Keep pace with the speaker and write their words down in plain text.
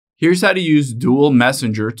Here's how to use Dual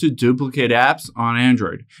Messenger to duplicate apps on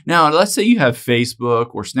Android. Now, let's say you have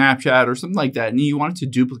Facebook or Snapchat or something like that, and you want to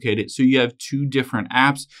duplicate it so you have two different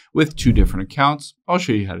apps with two different accounts. I'll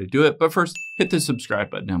show you how to do it, but first, hit the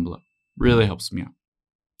subscribe button down below. Really helps me out.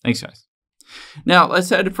 Thanks, guys. Now,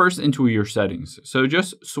 let's head first into your settings. So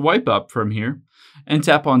just swipe up from here and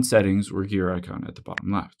tap on Settings or gear icon at the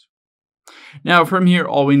bottom left. Now, from here,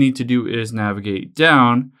 all we need to do is navigate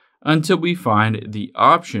down until we find the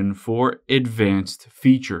option for Advanced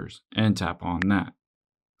Features and tap on that.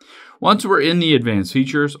 Once we're in the Advanced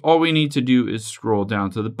Features, all we need to do is scroll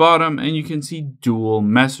down to the bottom and you can see Dual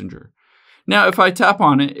Messenger. Now, if I tap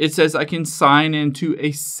on it, it says I can sign into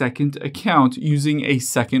a second account using a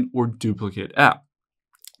second or duplicate app.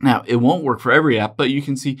 Now, it won't work for every app, but you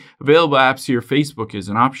can see available apps here. Facebook is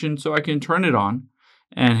an option, so I can turn it on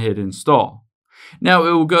and hit install. Now,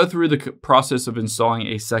 it will go through the process of installing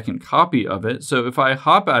a second copy of it. So if I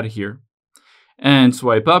hop out of here and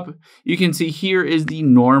swipe up, you can see here is the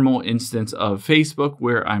normal instance of Facebook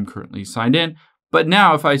where I'm currently signed in. But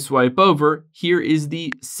now if I swipe over, here is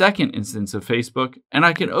the second instance of Facebook, and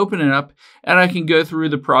I can open it up and I can go through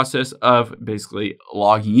the process of basically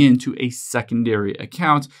logging into a secondary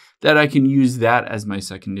account that I can use that as my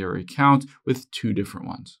secondary account with two different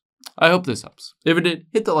ones. I hope this helps. If it did,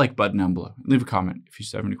 hit the like button down below and leave a comment if you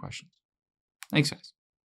still have any questions. Thanks, guys.